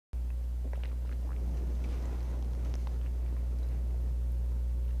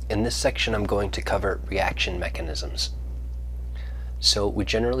In this section, I'm going to cover reaction mechanisms. So we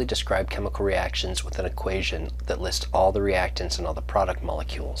generally describe chemical reactions with an equation that lists all the reactants and all the product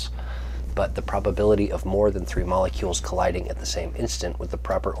molecules, but the probability of more than 3 molecules colliding at the same instant with the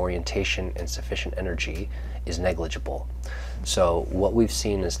proper orientation and sufficient energy is negligible. So what we've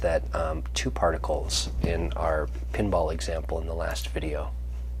seen is that 2 particles in our pinball example in the last video.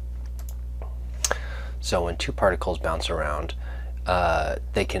 So when 2 particles bounce around,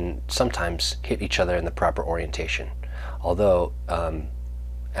 they can sometimes hit each other in the proper orientation. Although,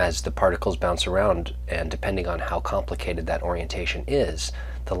 as the particles bounce around, and depending on how complicated that orientation is,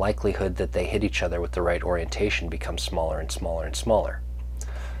 the likelihood that they hit each other with the right orientation becomes smaller and smaller and smaller.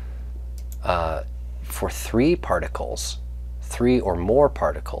 For 3 particles, 3 or more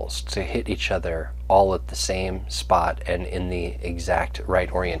particles, to hit each other all at the same spot and in the exact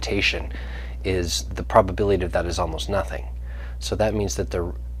right orientation, the probability of that is almost nothing. So that means that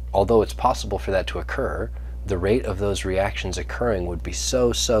although it's possible for that to occur, the rate of those reactions occurring would be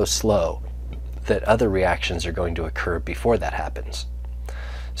so slow that other reactions are going to occur before that happens.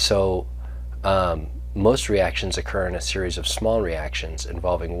 So most reactions occur in a series of small reactions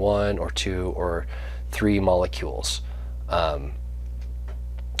involving 1 or 2 or 3 molecules. But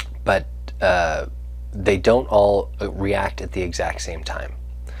they don't all react at the exact same time.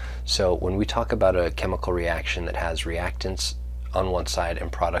 So when we talk about a chemical reaction that has reactants on one side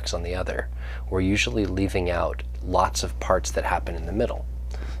and products on the other, we're usually leaving out lots of parts that happen in the middle.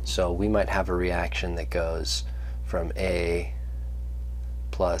 So we might have a reaction that goes from A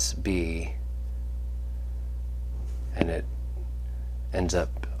plus B, and it ends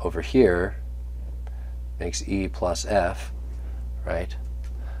up over here, makes E plus F, right?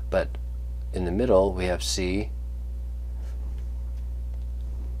 But in the middle we have C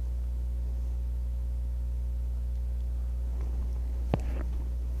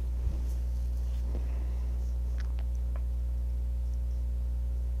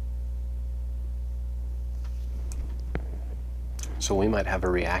So we might have a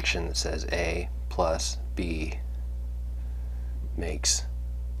reaction that says A plus B makes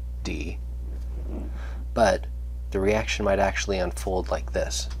D, but the reaction might actually unfold like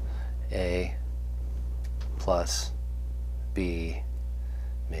this. A plus B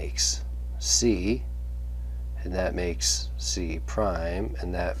makes C, and that makes C prime,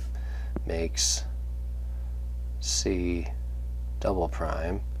 and that makes C double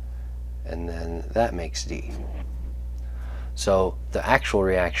prime, and then that makes D. So the actual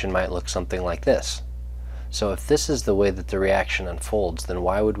reaction might look something like this. So if this is the way that the reaction unfolds, then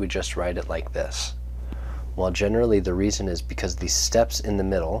why would we just write it like this? Well, generally the reason is because these steps in the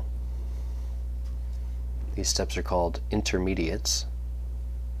middle, these steps are called intermediates.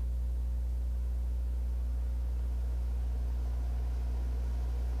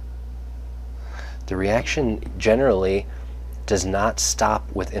 The reaction generally does not stop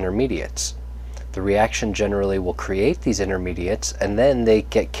with intermediates. The reaction generally will create these intermediates, and then they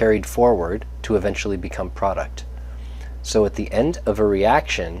get carried forward to eventually become product. So at the end of a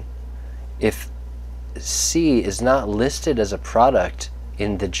reaction, if C is not listed as a product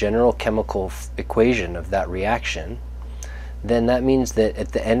in the general chemical equation of that reaction, then that means that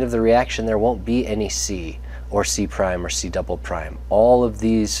at the end of the reaction there won't be any C or C prime or C double prime. All of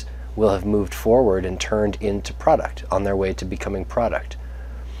these will have moved forward and turned into product on their way to becoming product.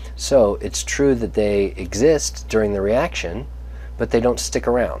 So it's true that they exist during the reaction, but they don't stick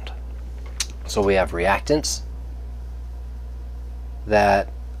around. So we have reactants that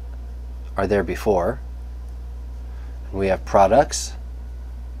are there before, and we have products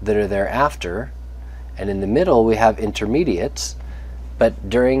that are there after, and in the middle we have intermediates,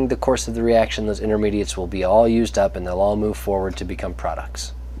 but during the course of the reaction those intermediates will be all used up and they'll all move forward to become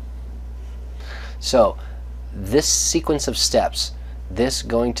products. So this sequence of steps, this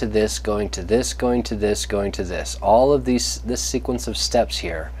going to this, going to this, going to this, going to this, all of this sequence of steps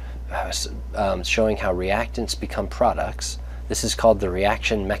here showing how reactants become products, this is called the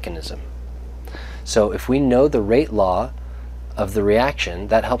reaction mechanism. So if we know the rate law of the reaction,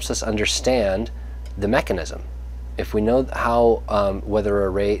 that helps us understand the mechanism. If we know how whether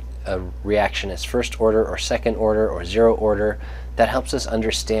a reaction is first order or second order or 0 order, that helps us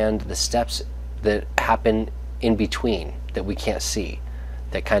understand the steps that happen in between that we can't see,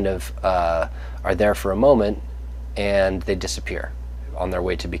 that kind of are there for a moment and they disappear on their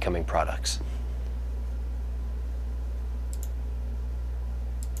way to becoming products.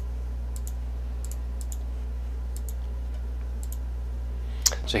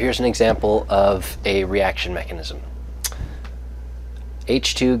 So here's an example of a reaction mechanism.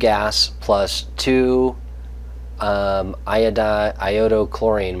 H2 gas plus 2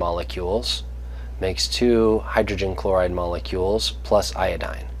 iodochlorine molecules makes 2 hydrogen chloride molecules plus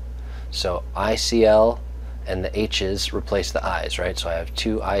iodine. So ICl and the H's replace the I's, right? So I have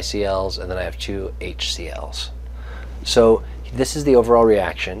 2 ICLs and then I have 2 HCl's. So this is the overall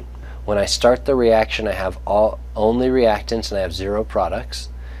reaction. When I start the reaction, I have only reactants and I have 0 products.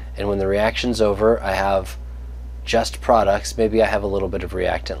 And when the reaction's over, I have just products. Maybe I have a little bit of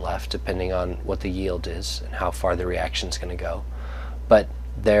reactant left, depending on what the yield is and how far the reaction's going to go. But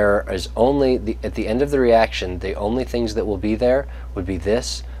there is only, at the end of the reaction, the only things that will be there would be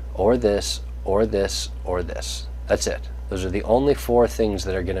this, or this, or this, or this. That's it. Those are the only 4 things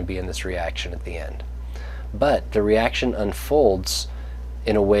that are going to be in this reaction at the end. But the reaction unfolds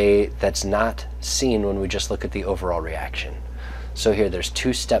in a way that's not seen when we just look at the overall reaction. So here, there's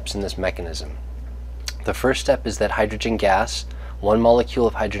 2 steps in this mechanism. The first step is that hydrogen gas, 1 molecule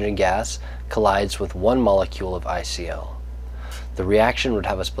of hydrogen gas, collides with 1 molecule of ICl. The reaction would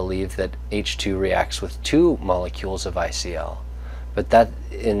have us believe that H2 reacts with 2 molecules of ICl. But that,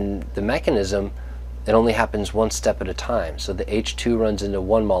 in the mechanism, it only happens 1 step at a time. So the H2 runs into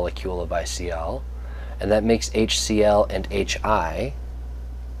 1 molecule of ICl, and that makes HCl and HI.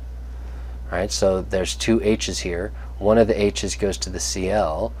 Right, so there's 2 H's here. One of the H's goes to the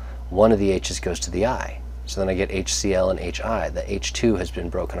Cl, one of the H's goes to the I. So then I get HCl and HI. The H2 has been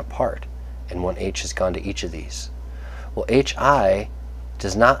broken apart, and 1 H has gone to each of these. Well, HI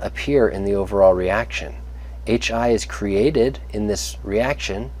does not appear in the overall reaction. HI is created in this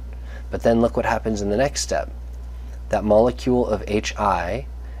reaction, but then look what happens in the next step. That molecule of HI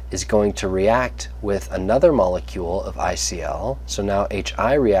is going to react with another molecule of ICl. So now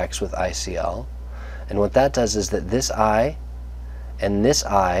HI reacts with ICl. And what that does is that this I and this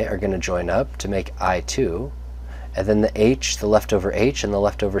I are going to join up to make I2. And then the H, the leftover H, and the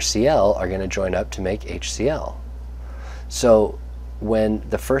leftover Cl are going to join up to make HCl. So when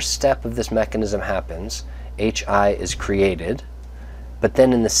the first step of this mechanism happens, HI is created. But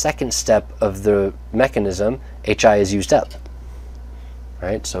then in the second step of the mechanism, HI is used up.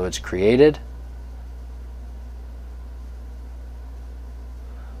 Right? So it's created,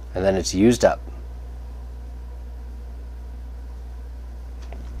 and then it's used up.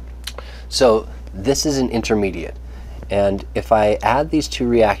 So this is an intermediate. And if I add these 2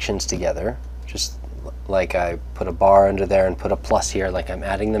 reactions together, just like I put a bar under there and put a plus here, like I'm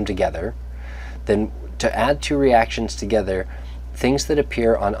adding them together, then to add 2 reactions together, things that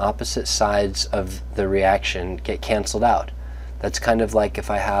appear on opposite sides of the reaction get canceled out. That's kind of like if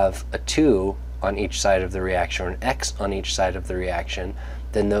I have a 2 on each side of the reaction, or an X on each side of the reaction,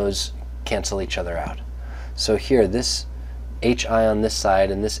 then those cancel each other out. So here, this HI on this side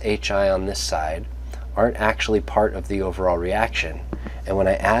and this HI on this side aren't actually part of the overall reaction. And when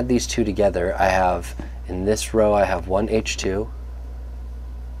I add these 2 together, I have, in this row, I have 1 H2,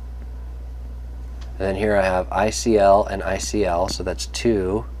 and then here I have ICl and ICl, so that's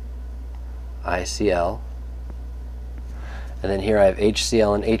 2 ICl. And then here I have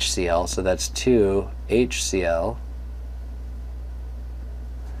HCl and HCl, so that's 2 HCl.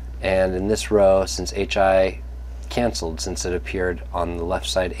 And in this row, since HI canceled, since it appeared on the left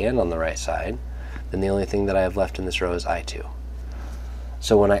side and on the right side, then the only thing that I have left in this row is I2.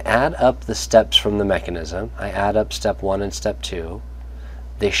 So when I add up the steps from the mechanism, I add up step 1 and step 2,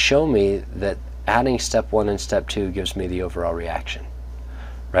 they show me that adding step 1 and step 2 gives me the overall reaction.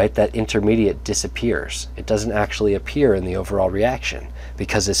 Right? That intermediate disappears. It doesn't actually appear in the overall reaction,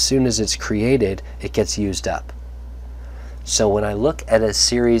 because as soon as it's created, it gets used up. So when I look at a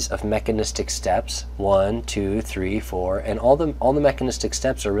series of mechanistic steps, 1, 2, 3, 4, and all the mechanistic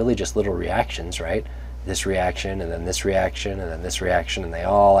steps are really just little reactions, right? This reaction, and then this reaction, and then this reaction, and they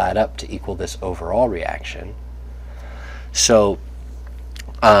all add up to equal this overall reaction. So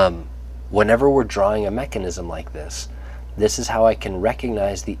whenever we're drawing a mechanism like this, this is how I can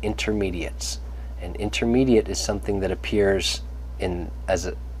recognize the intermediates. An intermediate is something that appears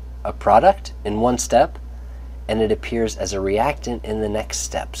as a product in one step, and it appears as a reactant in the next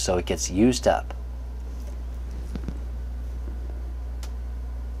step, so it gets used up.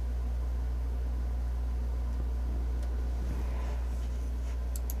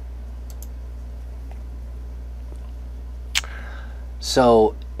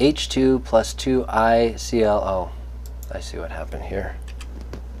 So H2 plus 2 ICl, oh, I see what happened here.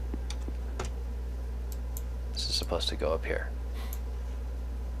 This is supposed to go up here.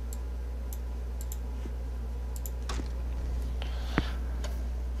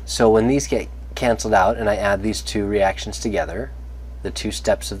 So when these get canceled out and I add these 2 reactions together, the 2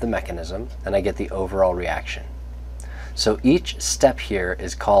 steps of the mechanism, then I get the overall reaction. So each step here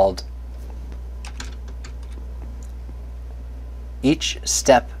is called Each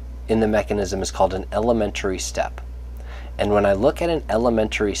step in the mechanism is called an elementary step. And when I look at an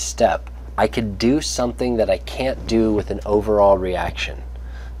elementary step, I could do something that I can't do with an overall reaction.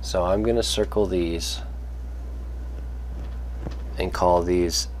 So I'm going to circle these and call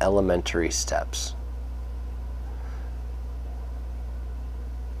these elementary steps.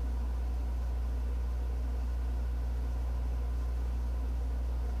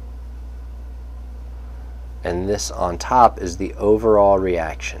 And this on top is the overall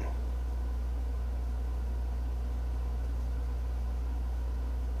reaction.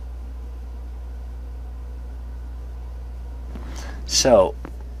 So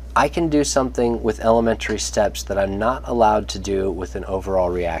I can do something with elementary steps that I'm not allowed to do with an overall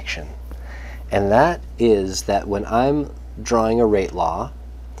reaction. And that is that when I'm drawing a rate law,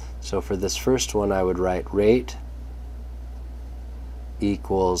 so for this first one I would write rate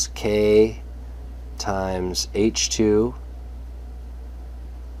equals K times H2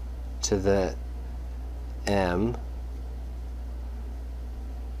 to the M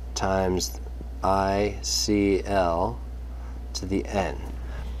times ICl to the N.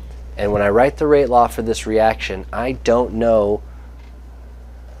 And when I write the rate law for this reaction, I don't know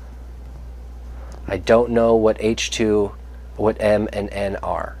what H2, what M and N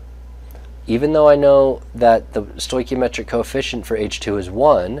are. Even though I know that the stoichiometric coefficient for H2 is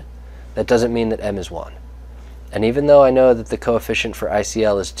 1, that doesn't mean that M is 1. And even though I know that the coefficient for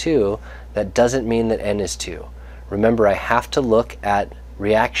ICl is 2, that doesn't mean that N is 2. Remember, I have to look at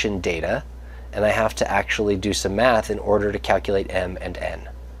reaction data, and I have to actually do some math in order to calculate M and N.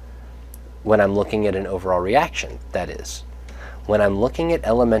 When I'm looking at an overall reaction, that is. When I'm looking at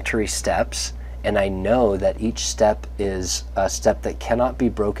elementary steps, and I know that each step is a step that cannot be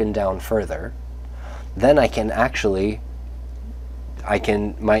broken down further, then I can actually,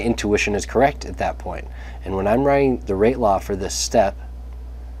 my intuition is correct at that point. And when I'm writing the rate law for this step,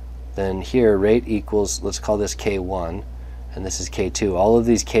 then here rate equals, let's call this K1, and this is K2. All of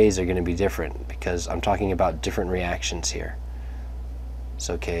these Ks are going to be different because I'm talking about different reactions here.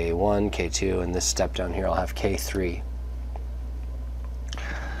 So K1, K2, and this step down here I'll have K3.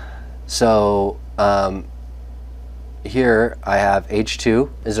 So here I have H2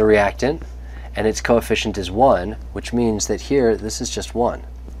 is a reactant, and its coefficient is 1, which means that here this is just 1.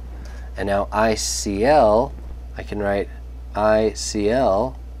 And now ICl, I can write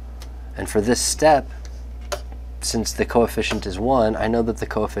ICl, and for this step, since the coefficient is 1, I know that the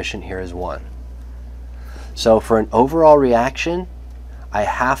coefficient here is 1. So for an overall reaction, I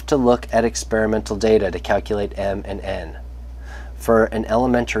have to look at experimental data to calculate M and N. For an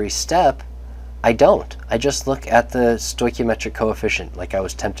elementary step, I don't. I just look at the stoichiometric coefficient like I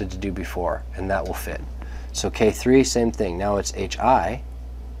was tempted to do before, and that will fit. So K3, same thing. Now it's HI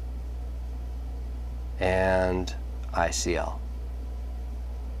and ICl.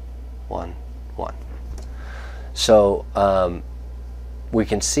 1, 1. So we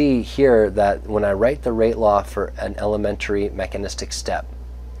can see here that when I write the rate law for an elementary mechanistic step,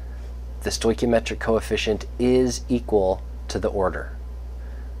 the stoichiometric coefficient is equal to the order.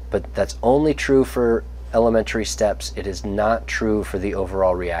 But that's only true for elementary steps. It is not true for the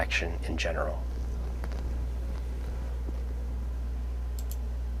overall reaction in general.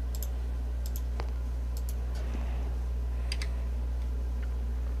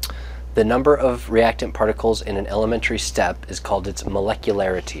 The number of reactant particles in an elementary step is called its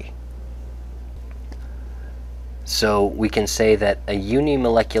molecularity. So we can say that a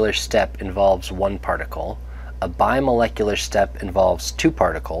unimolecular step involves 1 particle, a bimolecular step involves 2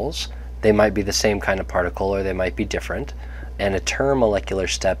 particles. They might be the same kind of particle or they might be different. And a termolecular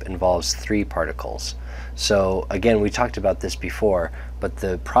step involves 3 particles. So again, we talked about this before, but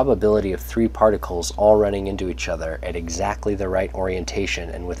the probability of 3 particles all running into each other at exactly the right orientation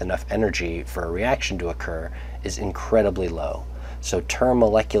and with enough energy for a reaction to occur is incredibly low. So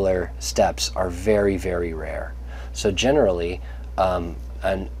termolecular steps are very, very rare. So generally, a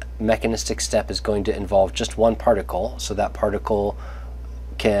mechanistic step is going to involve just 1 particle, so that particle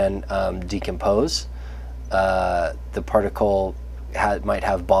can decompose. The particle might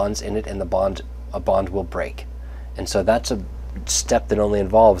have bonds in it, and a bond will break. And so that's a step that only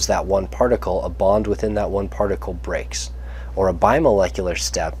involves that 1 particle. A bond within that 1 particle breaks. Or a bimolecular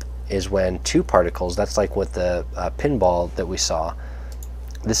step is when 2 particles, that's like with the pinball that we saw.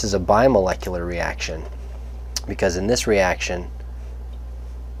 This is a bimolecular reaction, because in this reaction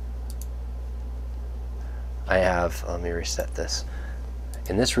I have, let me reset this.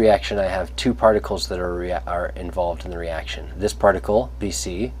 In this reaction I have 2 particles that are involved in the reaction. This particle,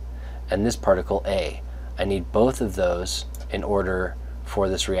 BC, and this particle, A. I need both of those in order for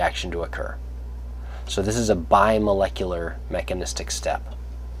this reaction to occur. So this is a bimolecular mechanistic step.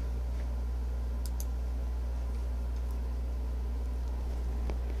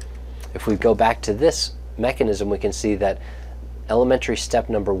 If we go back to this mechanism, we can see that elementary step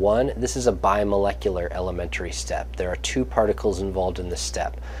number 1, this is a bimolecular elementary step. There are 2 particles involved in this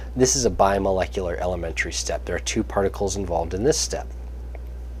step. This is a bimolecular elementary step. There are 2 particles involved in this step.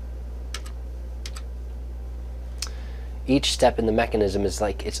 Each step in the mechanism is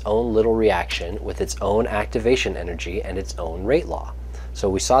like its own little reaction with its own activation energy and its own rate law. So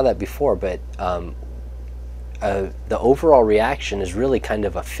we saw that before, but the overall reaction is really kind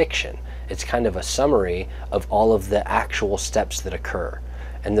of a fiction. It's kind of a summary of all of the actual steps that occur.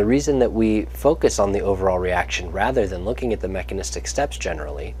 And the reason that we focus on the overall reaction rather than looking at the mechanistic steps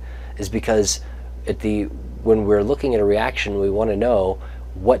generally is because when we're looking at a reaction, we want to know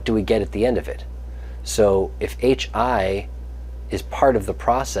what do we get at the end of it. So if HI is part of the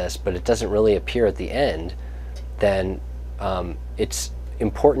process but it doesn't really appear at the end, then it's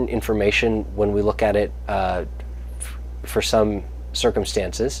important information when we look at it for some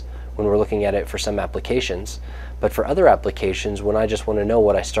circumstances, when we're looking at it for some applications. But for other applications, when I just want to know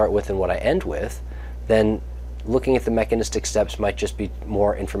what I start with and what I end with, then looking at the mechanistic steps might just be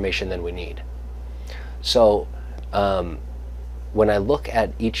more information than we need. So when I look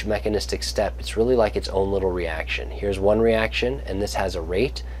at each mechanistic step, it's really like its own little reaction. Here's one reaction, and this has a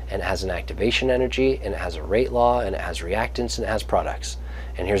rate, and it has an activation energy, and it has a rate law, and it has reactants, and it has products.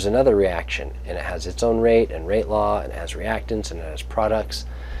 And here's another reaction, and it has its own rate and rate law, and it has reactants, and it has products.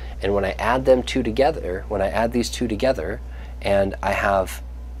 And when I add them two together, when I add these two together, and I have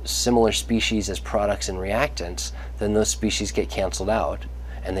similar species as products and reactants, then those species get canceled out,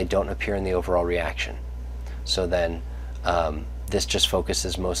 and they don't appear in the overall reaction. So then this just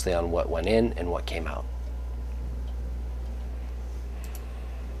focuses mostly on what went in and what came out.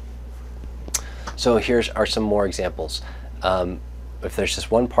 So here are some more examples. If there's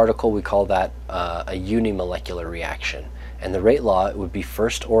just one particle, we call that a unimolecular reaction. And the rate law, it would be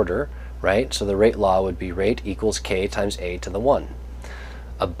first order, right? So the rate law would be rate equals K times A to the 1.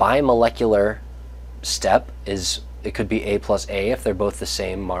 A bimolecular step is, it could be A plus A if they're both the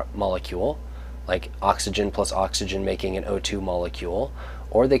same molecule, like oxygen plus oxygen making an O2 molecule,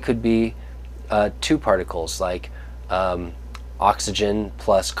 or they could be 2 particles, like oxygen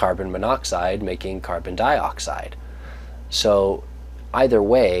plus carbon monoxide making carbon dioxide. So either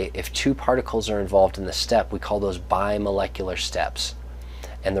way, if 2 particles are involved in the step, we call those bimolecular steps.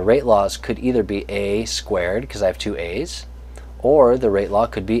 And the rate laws could either be A squared, because I have 2 A's, or the rate law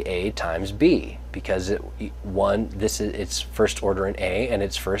could be A times B, because it's first order in A and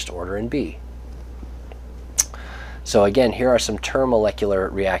it's first order in B. So again, here are some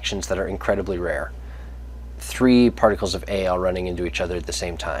termolecular reactions that are incredibly rare. 3 particles of A all running into each other at the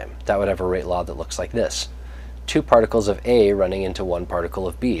same time. That would have a rate law that looks like this. 2 particles of A running into 1 particle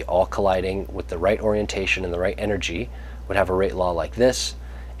of B, all colliding with the right orientation and the right energy, would have a rate law like this.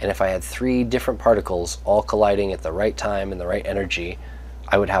 And if I had 3 different particles all colliding at the right time and the right energy,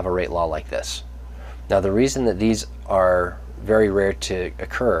 I would have a rate law like this. Now the reason that these are very rare to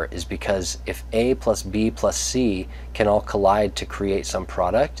occur is because if A plus B plus C can all collide to create some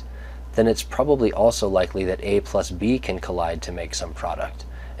product, then it's probably also likely that A plus B can collide to make some product,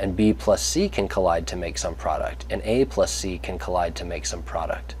 and B plus C can collide to make some product, and A plus C can collide to make some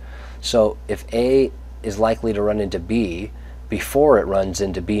product. So if A is likely to run into B before it runs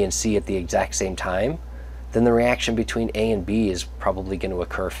into B and C at the exact same time, then the reaction between A and B is probably going to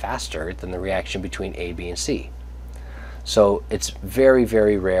occur faster than the reaction between A, B, and C. So it's very,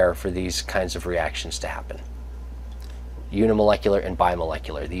 very rare for these kinds of reactions to happen. Unimolecular and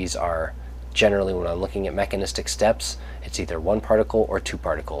bimolecular, these are generally, when I'm looking at mechanistic steps, it's either 1 particle or 2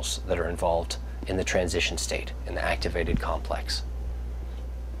 particles that are involved in the transition state, in the activated complex.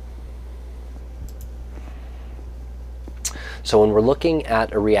 So when we're looking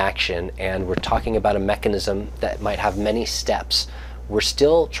at a reaction and we're talking about a mechanism that might have many steps, we're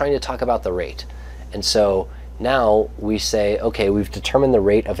still trying to talk about the rate. And so now we say, okay, we've determined the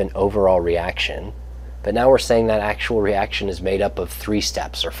rate of an overall reaction, but now we're saying that actual reaction is made up of 3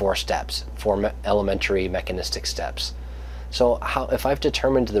 steps or 4 steps, 4 elementary mechanistic steps. So if I've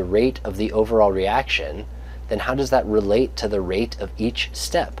determined the rate of the overall reaction, then how does that relate to the rate of each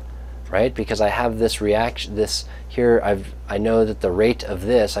step, right? Because I have this reaction, I know that the rate of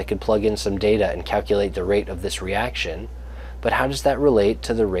this, I could plug in some data and calculate the rate of this reaction, but how does that relate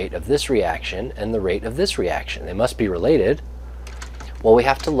to the rate of this reaction and the rate of this reaction? They must be related. Well, we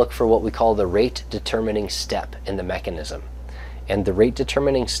have to look for what we call the rate determining step in the mechanism. And the rate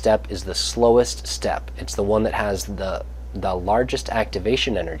determining step is the slowest step. It's the one that has the largest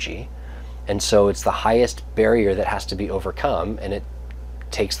activation energy, and so it's the highest barrier that has to be overcome, and it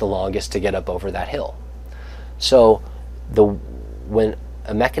takes the longest to get up over that hill. So when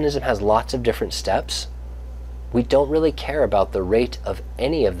a mechanism has lots of different steps, we don't really care about the rate of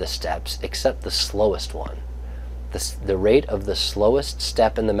any of the steps except the slowest one. The rate of the slowest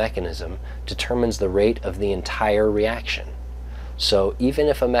step in the mechanism determines the rate of the entire reaction. So even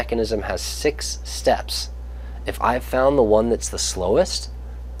if a mechanism has 6 steps, if I've found the one that's the slowest,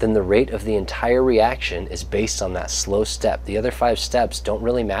 then the rate of the entire reaction is based on that slow step. The other 5 steps don't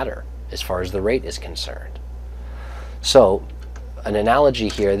really matter as far as the rate is concerned. So an analogy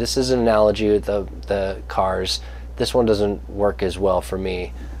here, this is an analogy with the cars. This one doesn't work as well for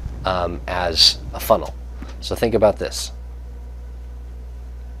me as a funnel. So think about this.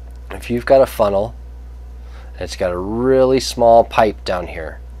 If you've got a funnel and it's got a really small pipe down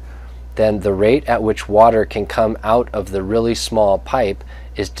here, then the rate at which water can come out of the really small pipe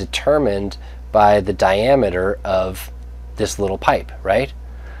is determined by the diameter of this little pipe, right?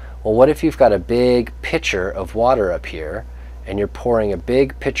 Well, what if you've got a big pitcher of water up here, and you're pouring a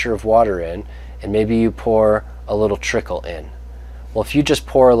big pitcher of water in, and maybe you pour a little trickle in? Well, if you just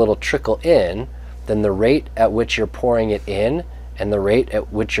pour a little trickle in, then the rate at which you're pouring it in and the rate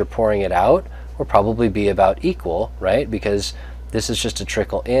at which you're pouring it out will probably be about equal, right? Because this is just a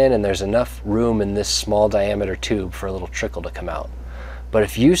trickle in, and there's enough room in this small diameter tube for a little trickle to come out. But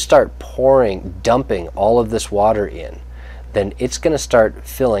if you start dumping all of this water in, then it's going to start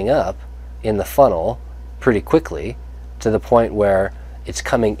filling up in the funnel pretty quickly, to the point where it's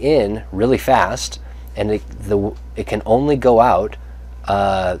coming in really fast, and it can only go out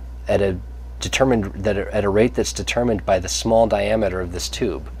at a rate that's determined by the small diameter of this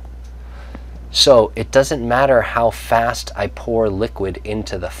tube. So it doesn't matter how fast I pour liquid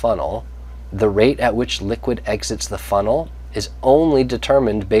into the funnel. The rate at which liquid exits the funnel is only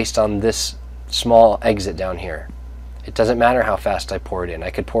determined based on this small exit down here. It doesn't matter how fast I pour it in. I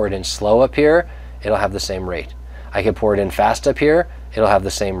could pour it in slow up here, it'll have the same rate. I could pour it in fast up here, it'll have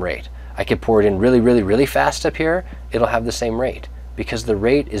the same rate. I could pour it in really, really, really fast up here, it'll have the same rate, because the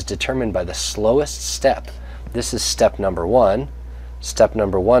rate is determined by the slowest step. This is step number 1. Step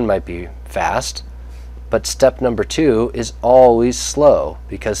number 1 might be fast, but step number 2 is always slow,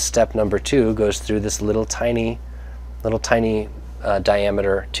 because step number 2 goes through this little tiny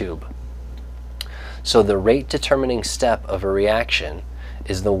diameter tube. So the rate determining step of a reaction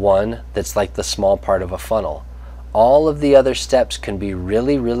is the one that's like the small part of a funnel. All of the other steps can be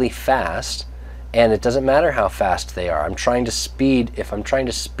really, really fast, and it doesn't matter how fast they are. If I'm trying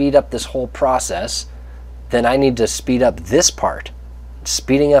to speed up this whole process, then I need to speed up this part.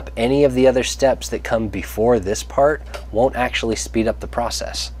 Speeding up any of the other steps that come before this part won't actually speed up the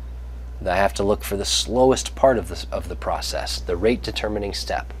process. I have to look for the slowest part of the process, the rate determining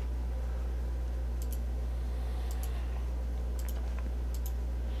step.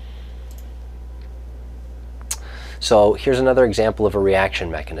 So here's another example of a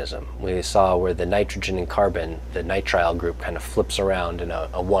reaction mechanism. We saw where the nitrogen and carbon, the nitrile group, kind of flips around in a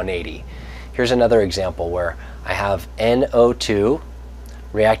 180. Here's another example where I have NO2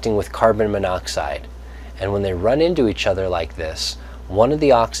 reacting with carbon monoxide. And when they run into each other like this, one of the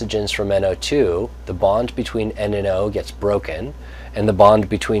oxygens from NO2, the bond between N and O gets broken, and the bond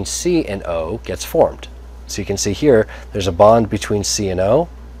between C and O gets formed. So you can see here, there's a bond between C and O,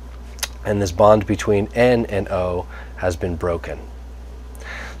 and this bond between N and O has been broken.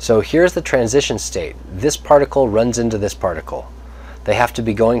 So here's the transition state. This particle runs into this particle. They have to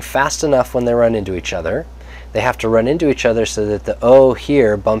be going fast enough when they run into each other. They have to run into each other so that the O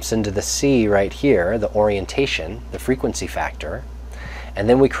here bumps into the C right here, the orientation, the frequency factor. And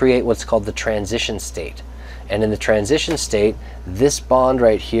then we create what's called the transition state. And in the transition state, this bond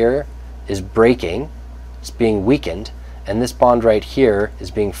right here is breaking, it's being weakened, and this bond right here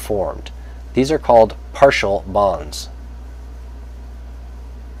is being formed. These are called partial bonds.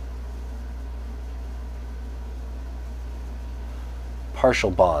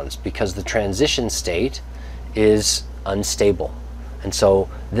 Partial bonds, because the transition state is unstable. And so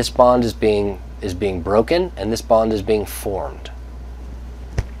this bond is being broken, and this bond is being formed.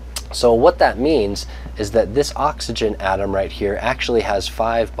 So what that means is that this oxygen atom right here actually has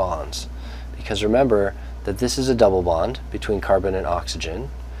 5 bonds. Because remember that this is a double bond between carbon and oxygen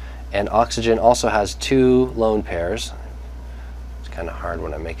also has 2 lone pairs. It's kind of hard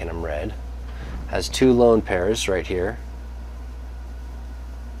when I'm making them red. Has 2 lone pairs right here.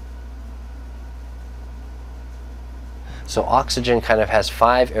 So oxygen kind of has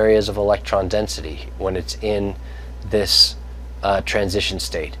 5 areas of electron density when it's in this transition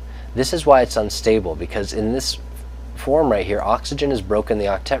state. This is why it's unstable, because in this form right here, oxygen has broken the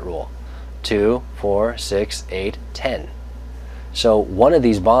octet rule. 2, 4, 6, 8, 10. So one of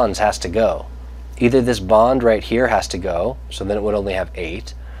these bonds has to go. Either this bond right here has to go, so then it would only have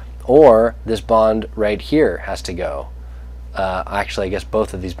 8, or this bond right here has to go. Actually, I guess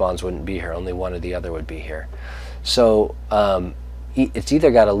both of these bonds wouldn't be here, only one or the other would be here. So it's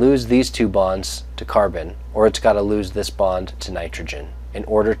either got to lose these two bonds to carbon, or it's got to lose this bond to nitrogen in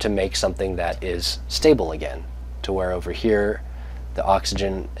order to make something that is stable again, to where over here the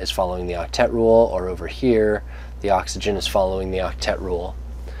oxygen is following the octet rule, or over here the oxygen is following the octet rule.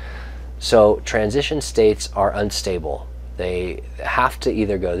 So transition states are unstable. They have to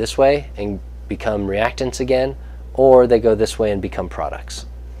either go this way and become reactants again, or they go this way and become products.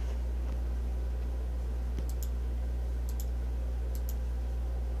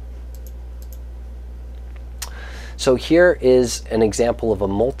 So here is an example of a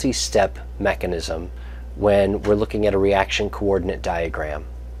multi-step mechanism when we're looking at a reaction coordinate diagram.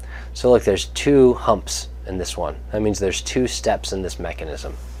 So look, there's two humps in this one. That means there's two steps in this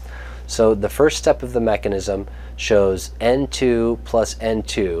mechanism. So the first step of the mechanism shows N2 plus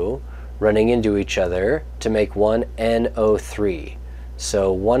N2 running into each other to make one NO3.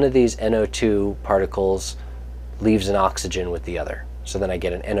 So one of these NO2 particles leaves an oxygen with the other. So then I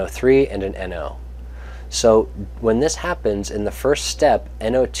get an NO3 and an NO. So when this happens in the first step,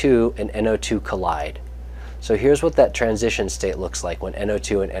 NO2 and NO2 collide. So here's what that transition state looks like when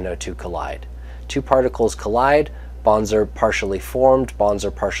NO2 and NO2 collide. Two particles collide, bonds are partially formed, bonds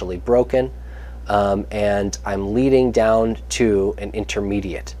are partially broken, and I'm leading down to an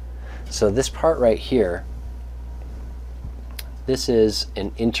intermediate. So this part right here, this is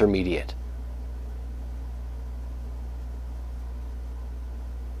an intermediate.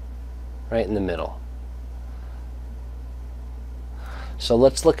 Right in the middle. So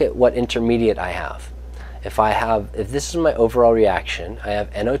let's look at what intermediate I have. If this is my overall reaction, I have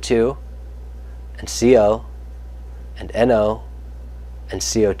NO2 and CO and NO and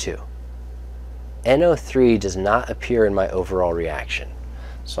CO2. NO3 does not appear in my overall reaction.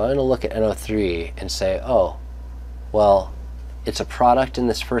 So I'm going to look at NO3 and say, oh, well, it's a product in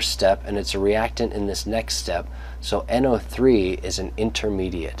this first step and it's a reactant in this next step, so NO3 is an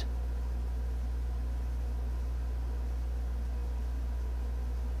intermediate.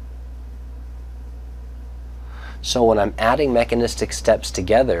 So when I'm adding mechanistic steps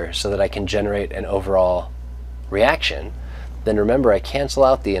together so that I can generate an overall reaction, then remember I cancel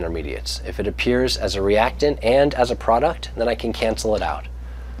out the intermediates. If it appears as a reactant and as a product, then I can cancel it out.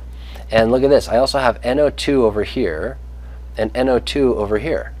 And look at this, I also have NO2 over here and NO2 over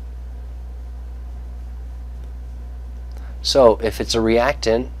here. So if it's a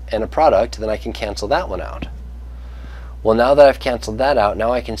reactant and a product, then I can cancel that one out. Well, now that I've canceled that out,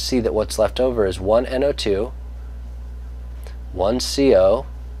 now I can see that what's left over is one NO2, one CO,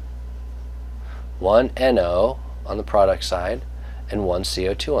 one NO on the product side, and one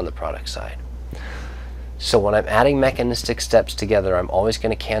CO2 on the product side. So when I'm adding mechanistic steps together, I'm always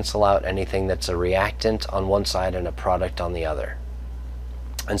going to cancel out anything that's a reactant on one side and a product on the other.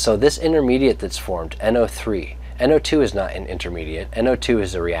 And so this intermediate that's formed, NO3, NO2 is not an intermediate, NO2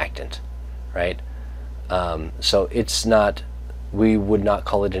 is a reactant, right? So it's not, we would not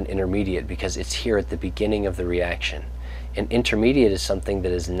call it an intermediate because it's here at the beginning of the reaction. An intermediate is something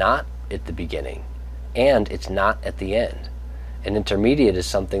that is not at the beginning and it's not at the end. An intermediate is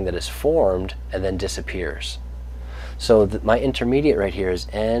something that is formed and then disappears. So my intermediate right here is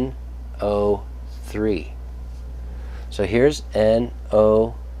NO3. So here's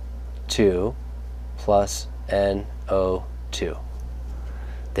NO2 plus NO2.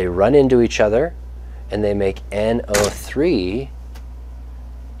 They run into each other and they make NO3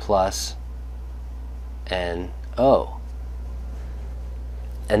 plus NO.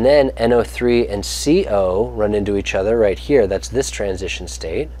 And then NO3 and CO run into each other right here. That's this transition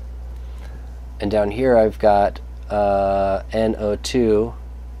state. And down here I've got NO2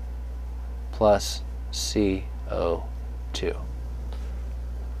 plus CO2.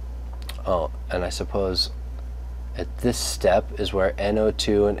 Oh, and I suppose at this step is where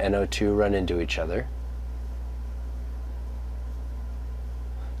NO2 and NO2 run into each other.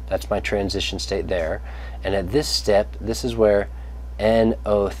 That's my transition state there. And at this step, this is where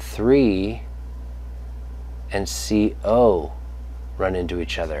NO3 and CO run into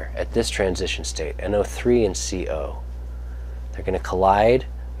each other at this transition state, NO3 and CO. They're going to collide,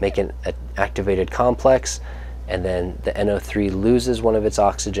 make an activated complex, and then the NO3 loses one of its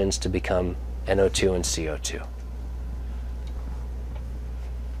oxygens to become NO2 and CO2.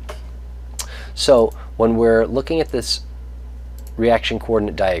 So when we're looking at this reaction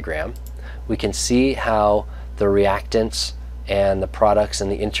coordinate diagram, we can see how the reactants and the products and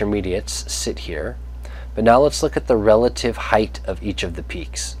the intermediates sit here. But now let's look at the relative height of each of the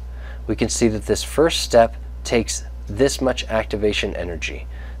peaks. We can see that this first step takes this much activation energy,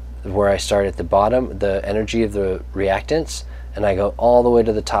 where I start at the bottom, the energy of the reactants, and I go all the way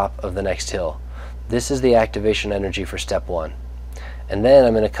to the top of the next hill. This is the activation energy for step 1. And then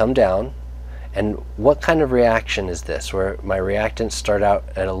I'm going to come down, and what kind of reaction is this, where my reactants start out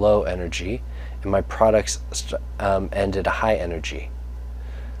at a low energy and my products end at a high energy?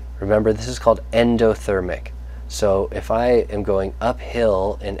 Remember, this is called endothermic. So if I am going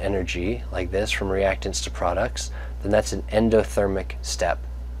uphill in energy like this from reactants to products, then that's an endothermic step.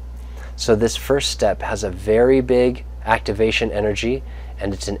 So this first step has a very big activation energy,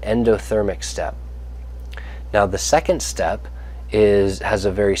 and it's an endothermic step. Now the second step has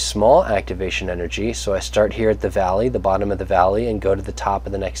a very small activation energy, so I start here at the valley, the bottom of the valley, and go to the top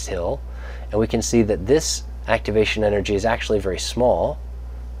of the next hill. And we can see that this activation energy is actually very small.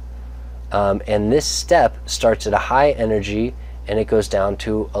 And this step starts at a high energy and it goes down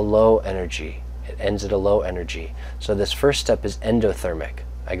to a low energy. It ends at a low energy. So this first step is endothermic.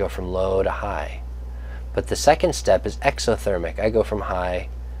 I go from low to high. But the second step is exothermic. I go from high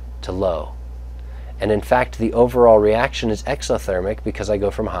to low. And in fact, the overall reaction is exothermic because I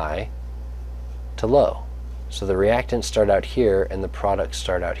go from high to low. So the reactants start out here and the products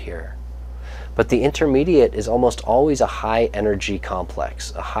start out here. But the intermediate is almost always a high energy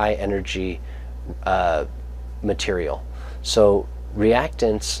complex, a high energy material. So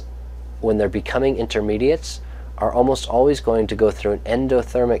reactants, when they're becoming intermediates, are almost always going to go through an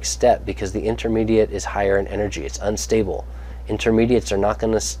endothermic step because the intermediate is higher in energy. It's unstable. Intermediates are not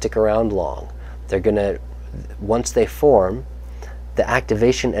going to stick around long. They're going to, once they form, the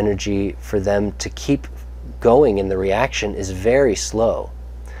activation energy for them to keep going in the reaction is very slow.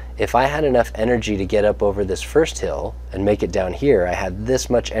 If I had enough energy to get up over this first hill and make it down here, I had this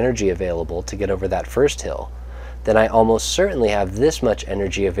much energy available to get over that first hill, then I almost certainly have this much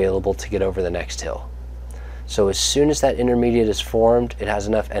energy available to get over the next hill. So as soon as that intermediate is formed, it has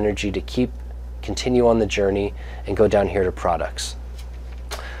enough energy to continue on the journey and go down here to products.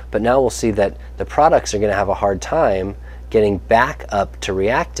 But now we'll see that the products are going to have a hard time getting back up to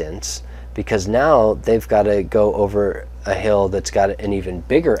reactants because now they've got to go over a hill that's got an even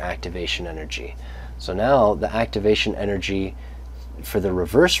bigger activation energy. So now the activation energy for the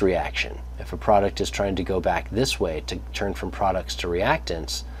reverse reaction, if a product is trying to go back this way to turn from products to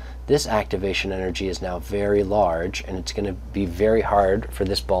reactants, this activation energy is now very large and it's going to be very hard for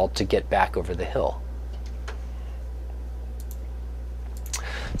this ball to get back over the hill.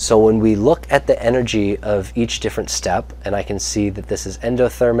 So when we look at the energy of each different step, and I can see that this is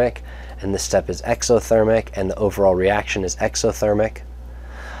endothermic and this step is exothermic and the overall reaction is exothermic,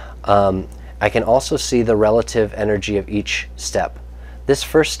 I can also see the relative energy of each step. This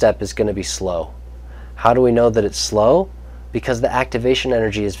first step is going to be slow. How do we know that it's slow? Because the activation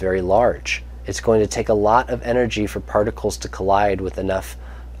energy is very large. It's going to take a lot of energy for particles to collide with enough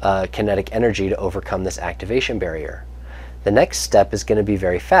kinetic energy to overcome this activation barrier. The next step is going to be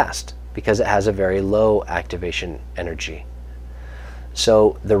very fast because it has a very low activation energy.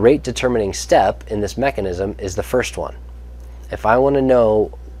 So the rate determining step in this mechanism is the first one. If I want to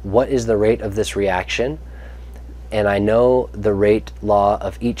know what is the rate of this reaction, and I know the rate law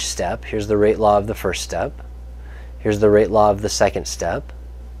of each step, here's the rate law of the first step, here's the rate law of the second step.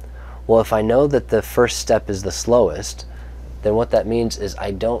 Well, if I know that the first step is the slowest, then what that means is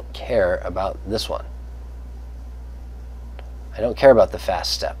I don't care about this one. I don't care about the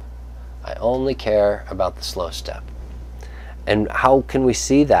fast step. I only care about the slow step. And how can we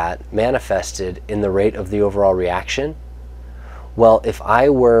see that manifested in the rate of the overall reaction? Well,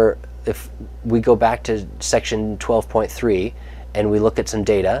 if we go back to section 12.3 and we look at some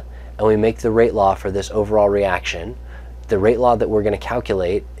data and we make the rate law for this overall reaction, the rate law that we're going to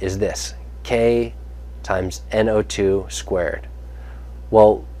calculate is this, K times NO2 squared.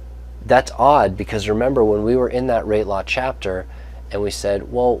 Well, that's odd because remember when we were in that rate law chapter and we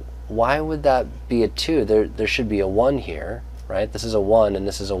said, well, why would that be a 2? There should be a 1 here, right? This is a 1 and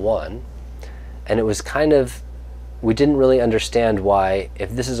this is a 1. And it was kind of, we didn't really understand why,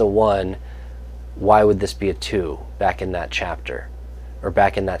 if this is a 1, why would this be a 2 back in that chapter or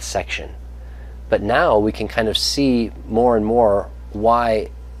back in that section? But now we can kind of see more and more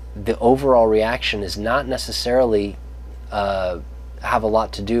why the overall reaction is not necessarily have a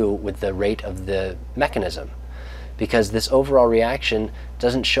lot to do with the rate of the mechanism, because this overall reaction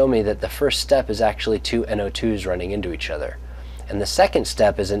doesn't show me that the first step is actually 2 NO2s running into each other, and the second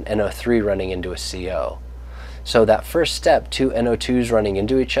step is an NO3 running into a CO. So that first step, 2 NO2s running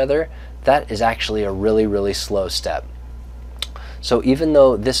into each other, that is actually a really, really slow step. So even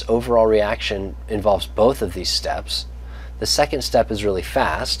though this overall reaction involves both of these steps, the second step is really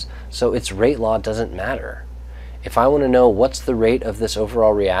fast, so its rate law doesn't matter. If I want to know what's the rate of this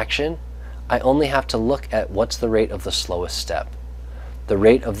overall reaction, I only have to look at what's the rate of the slowest step. The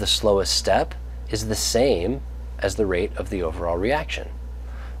rate of the slowest step is the same as the rate of the overall reaction.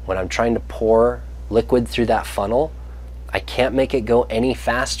 When I'm trying to pour liquid through that funnel, I can't make it go any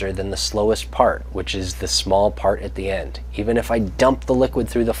faster than the slowest part, which is the small part at the end. Even if I dump the liquid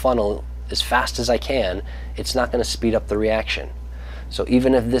through the funnel as fast as I can, it's not going to speed up the reaction. So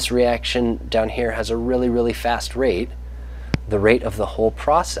even if this reaction down here has a really, really fast rate, the rate of the whole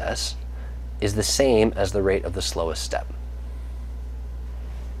process is the same as the rate of the slowest step.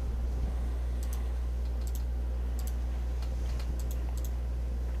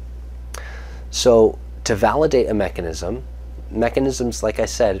 So to validate a mechanism, mechanisms, like I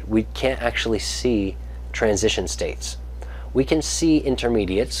said, we can't actually see transition states. We can see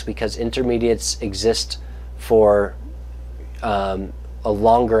intermediates because intermediates exist for a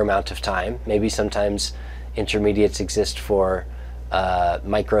longer amount of time. Maybe sometimes intermediates exist for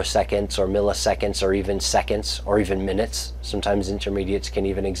microseconds or milliseconds or even seconds or even minutes. Sometimes intermediates can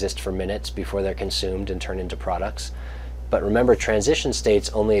even exist for minutes before they're consumed and turn into products. But remember, transition states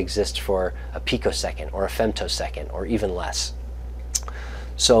only exist for a picosecond or a femtosecond or even less.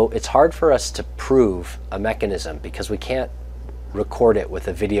 So it's hard for us to prove a mechanism because we can't record it with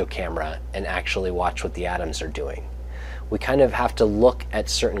a video camera and actually watch what the atoms are doing. We kind of have to look at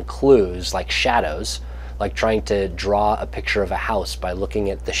certain clues like shadows, like trying to draw a picture of a house by looking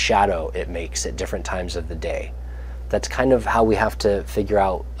at the shadow it makes at different times of the day. That's kind of how we have to figure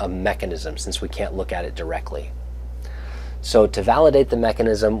out a mechanism since we can't look at it directly. So to validate the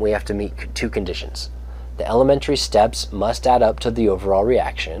mechanism, we have to meet two conditions. The elementary steps must add up to the overall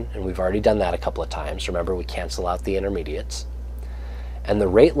reaction, and we've already done that a couple of times. Remember, we cancel out the intermediates. And the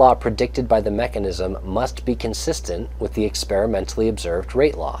rate law predicted by the mechanism must be consistent with the experimentally observed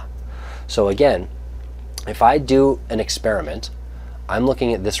rate law. So again, if I do an experiment, I'm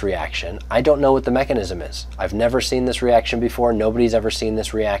looking at this reaction. I don't know what the mechanism is. I've never seen this reaction before. Nobody's ever seen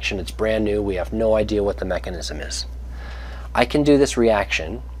this reaction. It's brand new. We have no idea what the mechanism is. I can do this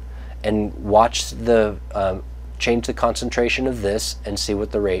reaction and watch the change the concentration of this and see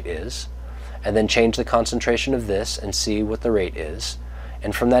what the rate is, and then change the concentration of this and see what the rate is.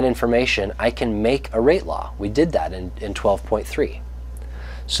 And from that information, I can make a rate law. We did that in 12.3.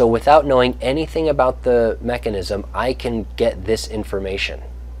 So without knowing anything about the mechanism, I can get this information.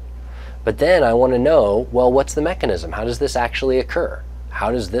 But then I want to know, well, what's the mechanism? How does this actually occur? How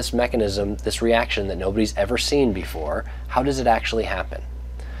does this mechanism, this reaction that nobody's ever seen before, how does it actually happen?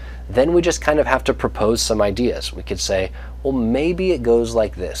 Then we just kind of have to propose some ideas. We could say, well, maybe it goes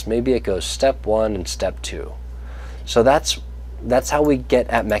like this. Maybe it goes step 1 and step 2. So that's how we get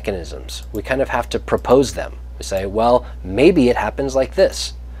at mechanisms. We kind of have to propose them. We say, well, maybe it happens like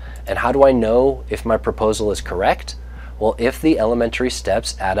this. And how do I know if my proposal is correct? Well, if the elementary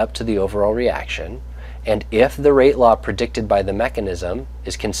steps add up to the overall reaction, and if the rate law predicted by the mechanism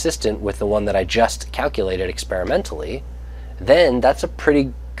is consistent with the one that I just calculated experimentally, then that's a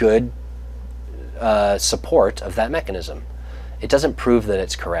pretty good support of that mechanism. It doesn't prove that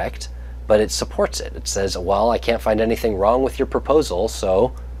it's correct, but it supports it. It says, well, I can't find anything wrong with your proposal,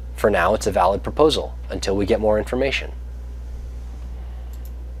 so for now it's a valid proposal until we get more information.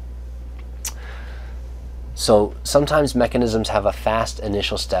 So sometimes mechanisms have a fast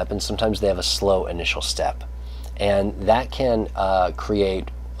initial step and sometimes they have a slow initial step. And that can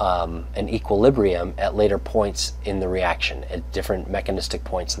create an equilibrium at later points in the reaction, at different mechanistic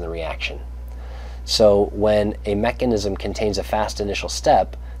points in the reaction. So when a mechanism contains a fast initial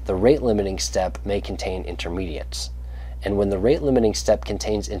step, the rate limiting step may contain intermediates. And when the rate limiting step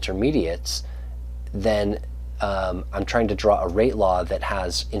contains intermediates, then I'm trying to draw a rate law that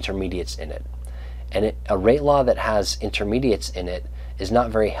has intermediates in it. And a rate law that has intermediates in it is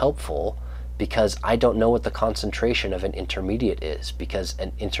not very helpful because I don't know what the concentration of an intermediate is, because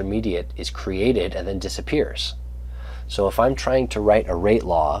an intermediate is created and then disappears. So if I'm trying to write a rate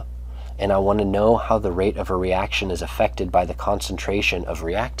law and I want to know how the rate of a reaction is affected by the concentration of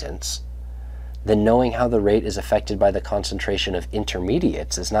reactants, then knowing how the rate is affected by the concentration of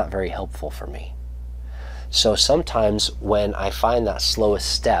intermediates is not very helpful for me. So sometimes when I find that slowest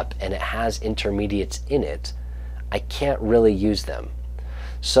step and it has intermediates in it, I can't really use them.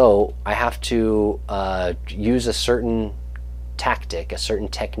 So I have to use a certain tactic, a certain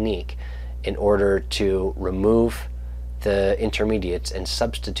technique, in order to remove the intermediates and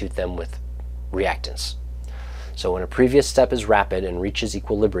substitute them with reactants. So when a previous step is rapid and reaches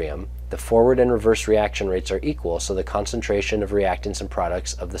equilibrium, The forward and reverse reaction rates are equal, so the concentration of reactants and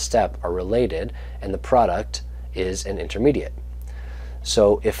products of the step are related, and the product is an intermediate.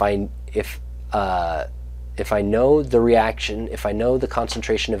 So if I know the reaction, if I know the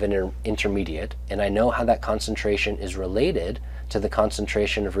concentration of an intermediate, and I know how that concentration is related to the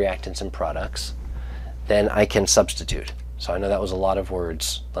concentration of reactants and products, then I can substitute. So I know that was a lot of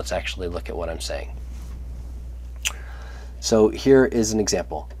words. Let's actually look at what I'm saying. So here is an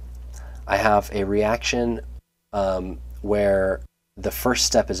example. I have a reaction where the first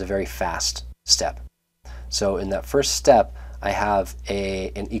step is a very fast step. So in that first step, I have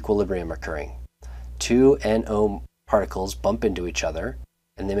an equilibrium occurring. Two NO particles bump into each other,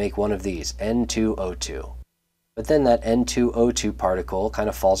 and they make one of these, N2O2. But then that N2O2 particle kind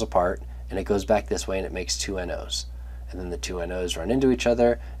of falls apart, and it goes back this way, and it makes two NOs. And then the two NOs run into each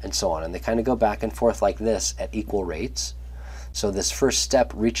other, and so on. And they kind of go back and forth like this at equal rates. So this first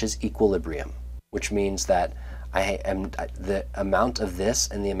step reaches equilibrium, which means that the amount of this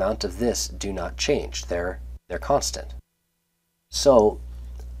and the amount of this do not change. They're constant. So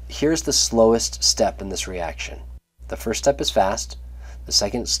here's the slowest step in this reaction. The first step is fast, the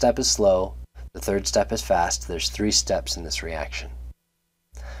second step is slow, the third step is fast. There's 3 steps in this reaction.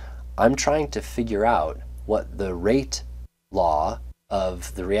 I'm trying to figure out what the rate law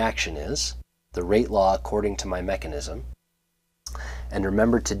of the reaction is, the rate law according to my mechanism. And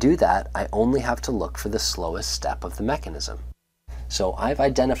remember, to do that, I only have to look for the slowest step of the mechanism. So I've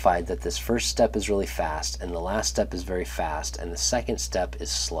identified that this first step is really fast, and the last step is very fast, and the second step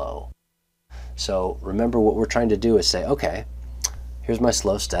is slow. So remember, what we're trying to do is say, okay, here's my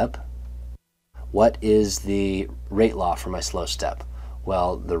slow step. What is the rate law for my slow step?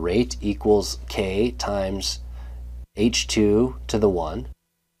 Well, the rate equals K times H2 to the 1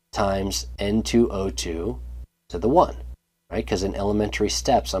 times N2O2 to the 1. Right? Because in elementary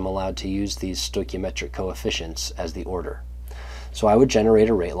steps, I'm allowed to use these stoichiometric coefficients as the order. So I would generate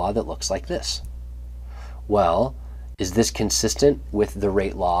a rate law that looks like this. Well, is this consistent with the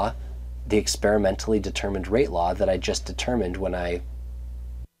rate law, the experimentally determined rate law that I just determined when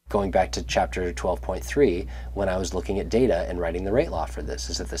going back to chapter 12.3, when I was looking at data and writing the rate law for this?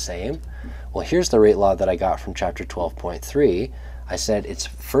 Is it the same? Well, here's the rate law that I got from chapter 12.3. I said it's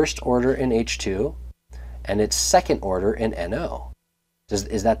first order in H2, and it's second order in NO.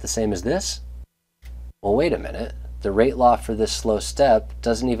 Is that the same as this? Well, wait a minute. The rate law for this slow step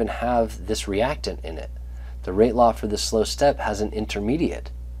doesn't even have this reactant in it. The rate law for this slow step has an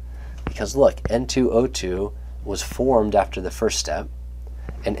intermediate. Because look, N2O2 was formed after the first step,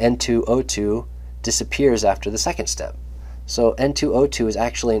 and N2O2 disappears after the second step. So N2O2 is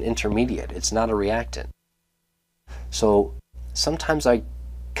actually an intermediate. It's not a reactant. So sometimes I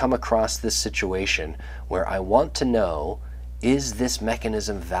come across this situation where I want to know, is this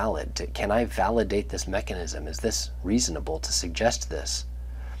mechanism valid? Can I validate this mechanism? Is this reasonable to suggest this?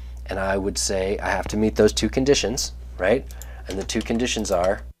 And I would say I have to meet those 2 conditions, right? And the 2 conditions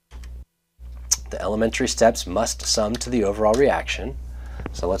are the elementary steps must sum to the overall reaction.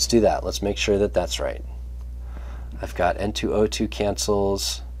 So let's do that. Let's make sure that that's right. I've got N2O2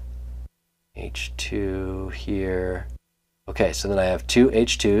 cancels, H2 here. Okay, so then I have 2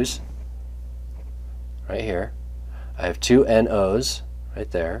 H2s right here. I have 2 NOs right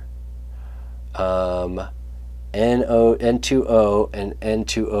there. N2O and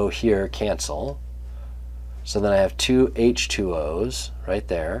N2O here cancel. So then I have 2 H2Os right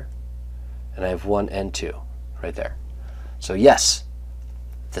there. And I have 1 N2 right there. So yes,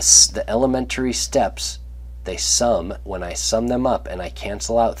 the elementary steps, they sum. When I sum them up and I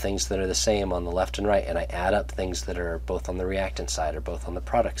cancel out things that are the same on the left and right, and I add up things that are both on the reactant side or both on the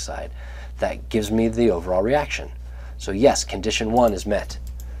product side, that gives me the overall reaction. So yes, condition 1 is met.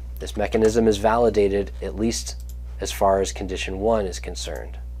 This mechanism is validated, at least as far as condition 1 is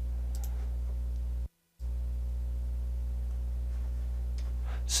concerned.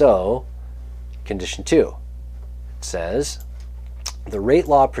 So condition 2 says the rate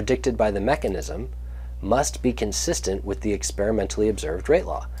law predicted by the mechanism must be consistent with the experimentally observed rate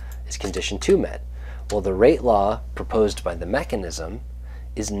law. Is condition 2 met? Well, the rate law proposed by the mechanism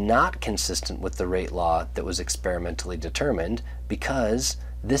is not consistent with the rate law that was experimentally determined, because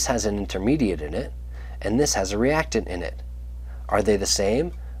this has an intermediate in it and this has a reactant in it. Are they the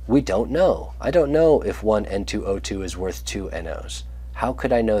same? We don't know. I don't know if 1 N2O2 is worth 2 NOs. How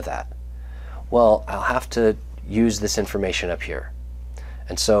could I know that? Well, I'll have to use this information up here.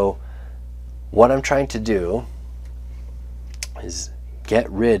 And so what I'm trying to do is get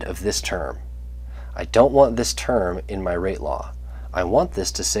rid of this term. I don't want this term in my rate law. I want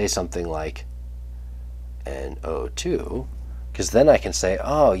this to say something like NO2 because then I can say,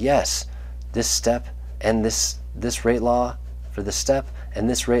 oh yes, this step and this rate law for the step and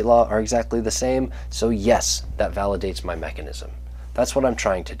this rate law are exactly the same, so yes, that validates my mechanism. That's what I'm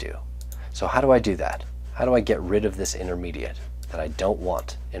trying to do. So how do I do that? How do I get rid of this intermediate that I don't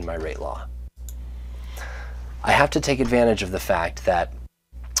want in my rate law? I have to take advantage of the fact that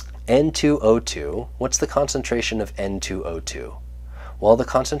N2O2, what's the concentration of N2O2? Well, the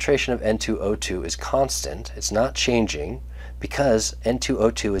concentration of N2O2 is constant, it's not changing, because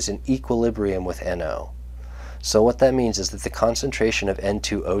N2O2 is in equilibrium with NO. So what that means is that the concentration of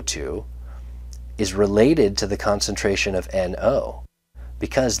N2O2 is related to the concentration of NO,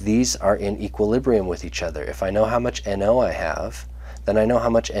 because these are in equilibrium with each other. If I know how much NO I have, then I know how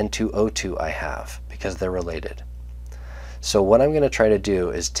much N2O2 I have, because they're related. So what I'm going to try to do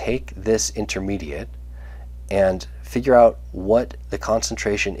is take this intermediate and figure out what the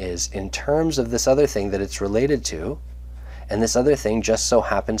concentration is in terms of this other thing that it's related to, and this other thing just so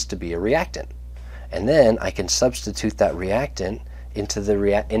happens to be a reactant. And then I can substitute that reactant into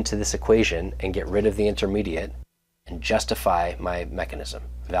this equation and get rid of the intermediate and justify my mechanism,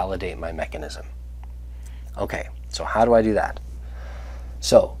 validate my mechanism. Okay, so how do I do that?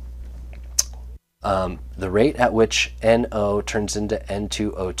 So the rate at which NO turns into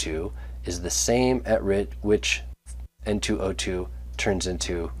N2O2 is the same at which N2O2 turns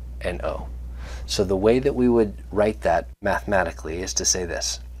into NO. So the way that we would write that mathematically is to say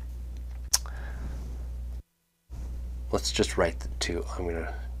this. Let's just write the two. I'm going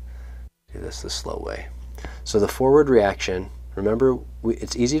to do this the slow way. So the forward reaction, remember,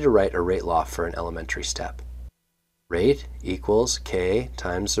 it's easy to write a rate law for an elementary step. Rate equals K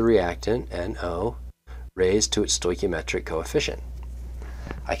times the reactant, NO, raised to its stoichiometric coefficient.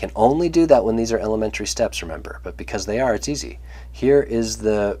 I can only do that when these are elementary steps, remember, but because they are, it's easy. Here is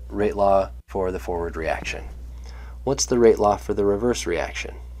the rate law for the forward reaction. What's the rate law for the reverse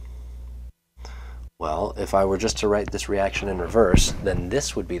reaction? Well, if I were just to write this reaction in reverse, then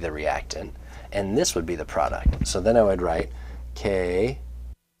this would be the reactant, and this would be the product. So then I would write K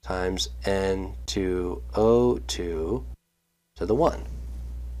times N2O2 to the 1.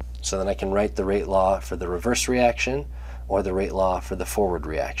 So then I can write the rate law for the reverse reaction or the rate law for the forward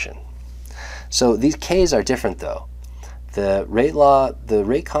reaction. So these K's are different though. The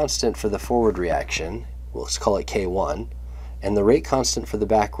rate constant for the forward reaction, let's call it K1, and the rate constant for the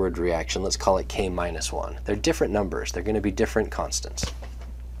backward reaction, let's call it K minus 1. They're different numbers. They're going to be different constants.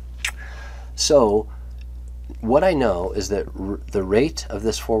 So what I know is that the rate of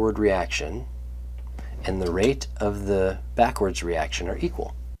this forward reaction and the rate of the backwards reaction are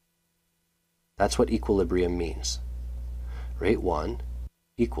equal. That's what equilibrium means. Rate 1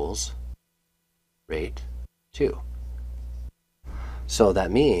 equals rate 2. So that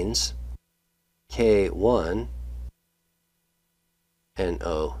means K1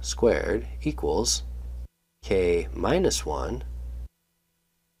 NO squared equals K minus 1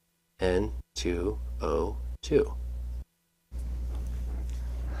 N2O2.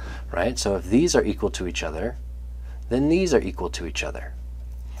 Right? So if these are equal to each other, then these are equal to each other.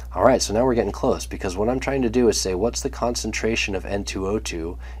 All right, so now we're getting close, because what I'm trying to do is say what's the concentration of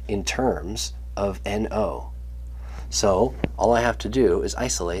N2O2 in terms of NO. So all I have to do is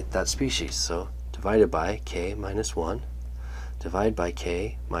isolate that species. So divided by K minus 1, divide by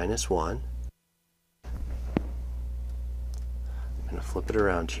K minus 1. I'm going to flip it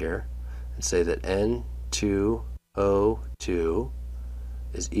around here and say that N2O2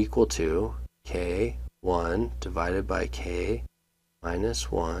 is equal to K1 divided by K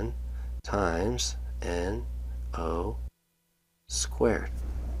minus 1 times NO squared.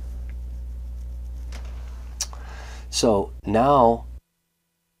 So now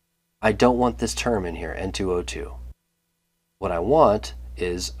I don't want this term in here, N2O2. What I want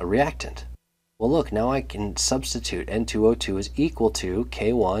is a reactant. Well, look, now I can substitute N2O2 is equal to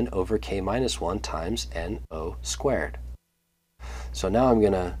K1 over K minus 1 times NO squared. So now I'm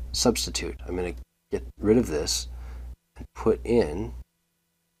going to substitute. I'm going to get rid of this and put in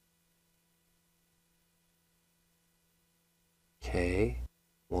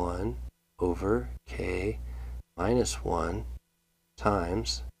K1 over K minus 1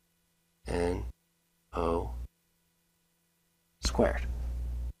 times NO squared.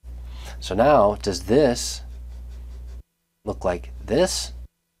 So now, does this look like this?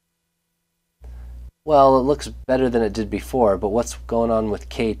 Well, it looks better than it did before, but what's going on with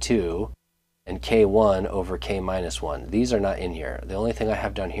K2 and K1 over K minus 1? These are not in here. The only thing I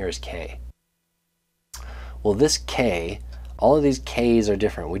have down here is K. Well, this K, all of these K's are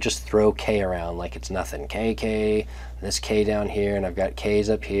different. We just throw K around like it's nothing. K, this K down here, and I've got K's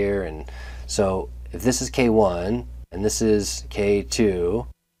up here. And so if this is K1, and this is K2,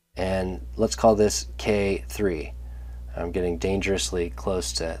 and let's call this K3. I'm getting dangerously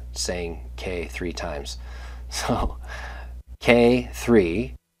close to saying K 3 times. So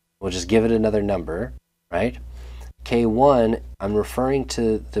K3, we'll just give it another number, right? K1, I'm referring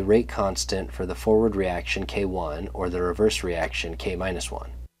to the rate constant for the forward reaction K1 or the reverse reaction K minus 1.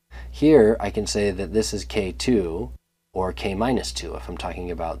 Here I can say that this is K2 or K minus 2 if I'm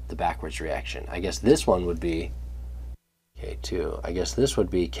talking about the backwards reaction. I guess this one would be K2. I guess this would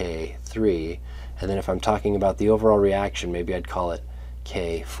be K3. And then if I'm talking about the overall reaction, maybe I'd call it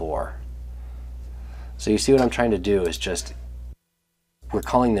K4. So you see what I'm trying to do is just, we're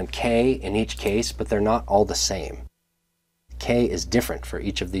calling them K in each case, but they're not all the same. K is different for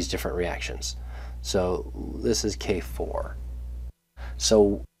each of these different reactions. So this is K4.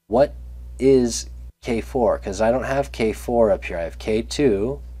 So what is K4? Because I don't have K4 up here. I have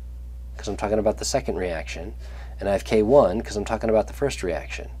K2, because I'm talking about the second reaction, and I have K1, because I'm talking about the first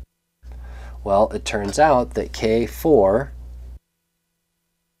reaction. Well, it turns out that K4,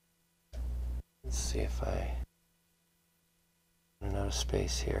 let's see if I run out of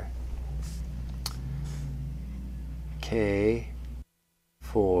space here.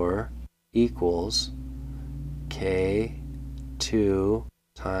 K4 equals K2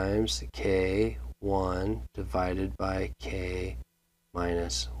 times K1 divided by K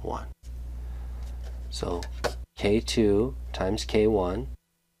minus 1. So K2 times K1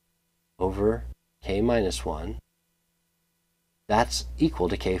 over K minus 1, that's equal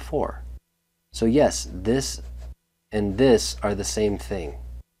to K4. So yes, this and this are the same thing.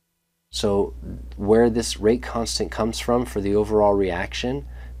 So where this rate constant comes from for the overall reaction,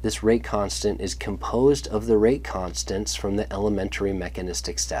 this rate constant is composed of the rate constants from the elementary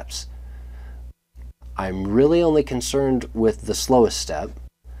mechanistic steps. I'm really only concerned with the slowest step,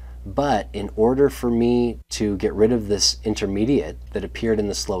 but in order for me to get rid of this intermediate that appeared in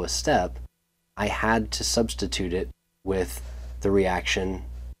the slowest step, I had to substitute it with the reaction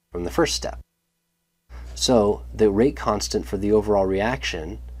from the first step. So the rate constant for the overall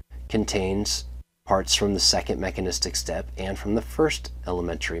reaction contains parts from the second mechanistic step and from the first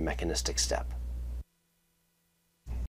elementary mechanistic step.